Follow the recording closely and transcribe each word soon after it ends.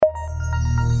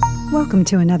Welcome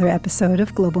to another episode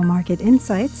of Global Market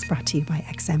Insights, brought to you by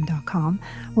XM.com,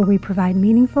 where we provide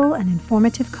meaningful and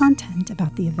informative content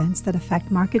about the events that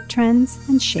affect market trends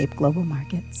and shape global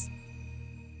markets.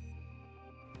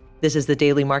 This is the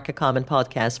Daily Market Comment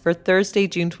podcast for Thursday,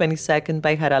 June 22nd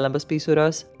by Haralambos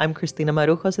Pisuros. I'm Christina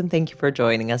Marujos, and thank you for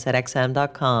joining us at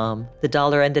XM.com. The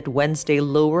dollar ended Wednesday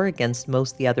lower against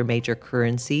most of the other major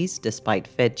currencies, despite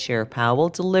Fed Chair Powell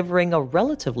delivering a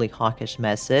relatively hawkish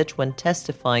message when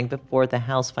testifying before the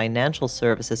House Financial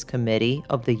Services Committee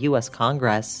of the U.S.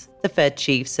 Congress. The Fed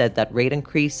chief said that rate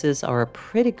increases are a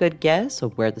pretty good guess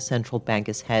of where the central bank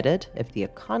is headed if the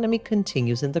economy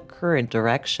continues in the current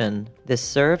direction. This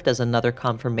served as another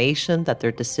confirmation that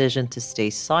their decision to stay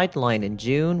sidelined in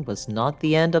June was not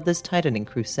the end of this tightening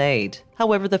crusade.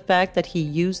 However, the fact that he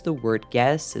used the word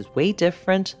guess is way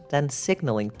different than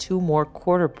signaling 2 more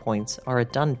quarter points are a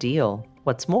done deal.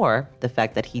 What's more, the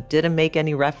fact that he didn't make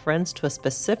any reference to a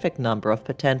specific number of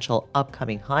potential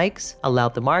upcoming hikes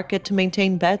allowed the market to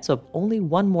maintain bets of only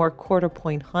 1 more quarter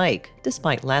point hike,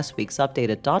 despite last week's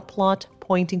updated dot plot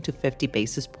pointing to 50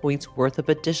 basis points worth of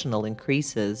additional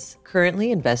increases.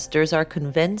 Currently, investors are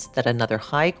convinced that another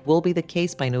hike will be the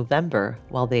case by November,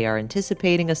 while they are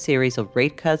anticipating a series of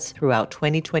rate cuts throughout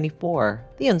 2024.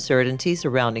 The uncertainty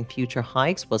surrounding future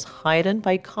hikes was heightened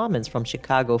by comments from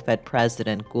Chicago Fed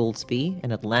President Goolsbee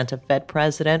and Atlanta Fed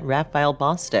President Raphael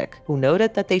Bostic, who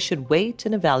noted that they should wait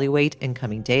and evaluate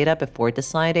incoming data before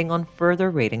deciding on further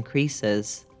rate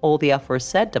increases. All the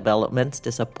aforesaid developments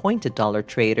disappointed dollar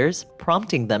traders,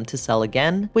 prompting them to sell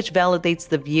again, which validates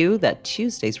the view that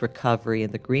Tuesday's recovery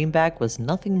in the greenback was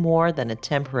nothing more than a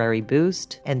temporary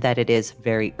boost, and that it is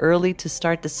very early to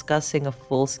start discussing a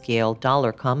full-scale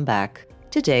dollar comeback.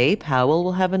 Today, Powell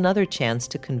will have another chance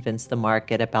to convince the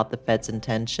market about the Fed's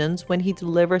intentions when he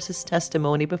delivers his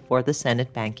testimony before the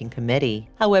Senate Banking Committee.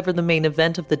 However, the main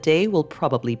event of the day will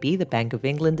probably be the Bank of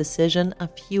England decision a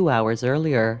few hours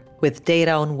earlier. With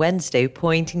data on Wednesday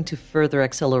pointing to further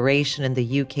acceleration in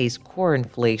the UK's core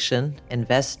inflation,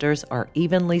 investors are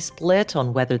evenly split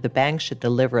on whether the bank should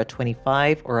deliver a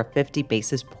 25 or a 50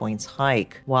 basis points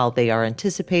hike, while they are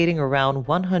anticipating around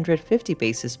 150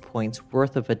 basis points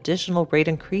worth of additional rate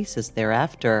increases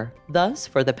thereafter. Thus,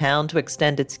 for the pound to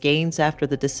extend its gains after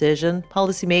the decision,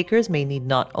 policymakers may need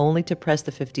not only to press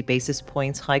the 50 basis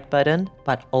points hike button,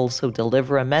 but also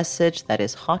deliver a message that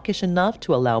is hawkish enough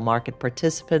to allow market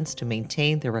participants to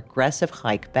maintain their aggressive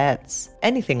hike bets.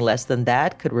 Anything less than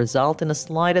that could result in a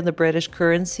slide in the British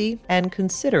currency, and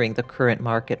considering the current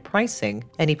market pricing,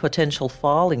 any potential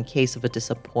fall in case of a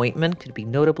disappointment could be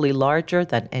notably larger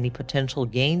than any potential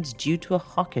gains due to a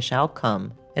hawkish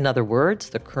outcome. In other words,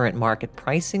 the current market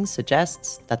pricing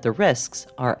suggests that the risks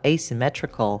are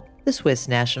asymmetrical. The Swiss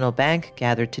National Bank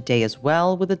gathered today as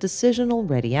well, with a decision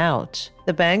already out.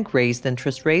 The bank raised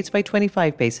interest rates by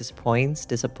 25 basis points,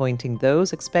 disappointing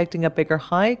those expecting a bigger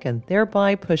hike and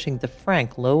thereby pushing the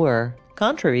franc lower.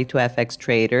 Contrary to FX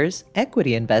traders,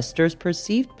 equity investors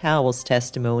perceived Powell's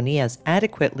testimony as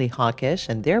adequately hawkish,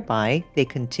 and thereby they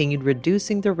continued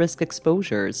reducing their risk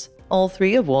exposures. All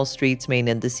 3 of Wall Street's main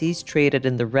indices traded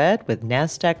in the red, with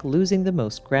Nasdaq losing the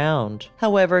most ground.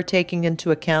 However, taking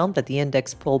into account that the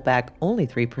index pulled back only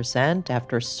 3%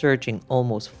 after surging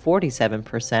almost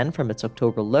 47% from its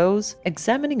October lows,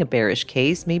 examining a bearish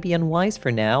case may be unwise for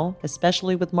now,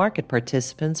 especially with market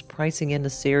participants pricing in a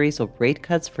series of rate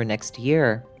cuts for next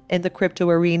year. In the crypto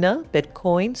arena,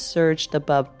 Bitcoin surged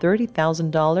above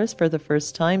 $30,000 for the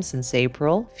first time since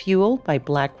April, fueled by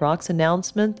BlackRock's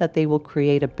announcement that they will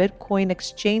create a Bitcoin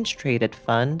exchange-traded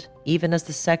fund, even as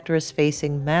the sector is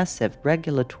facing massive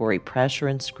regulatory pressure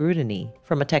and scrutiny.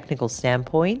 From a technical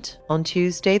standpoint, on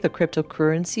Tuesday, the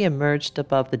cryptocurrency emerged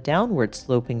above the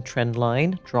downward-sloping trend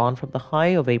line drawn from the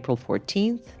high of April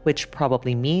 14th, which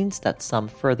probably means that some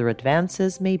further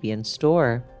advances may be in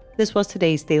store. This was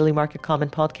today's Daily Market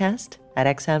Comment podcast at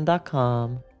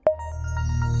XM.com.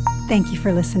 Thank you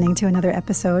for listening to another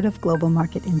episode of Global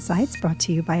Market Insights, brought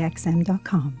to you by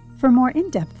XM.com. For more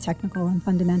in-depth technical and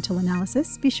fundamental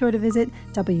analysis, be sure to visit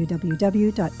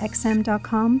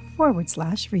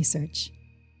www.xm.com/research.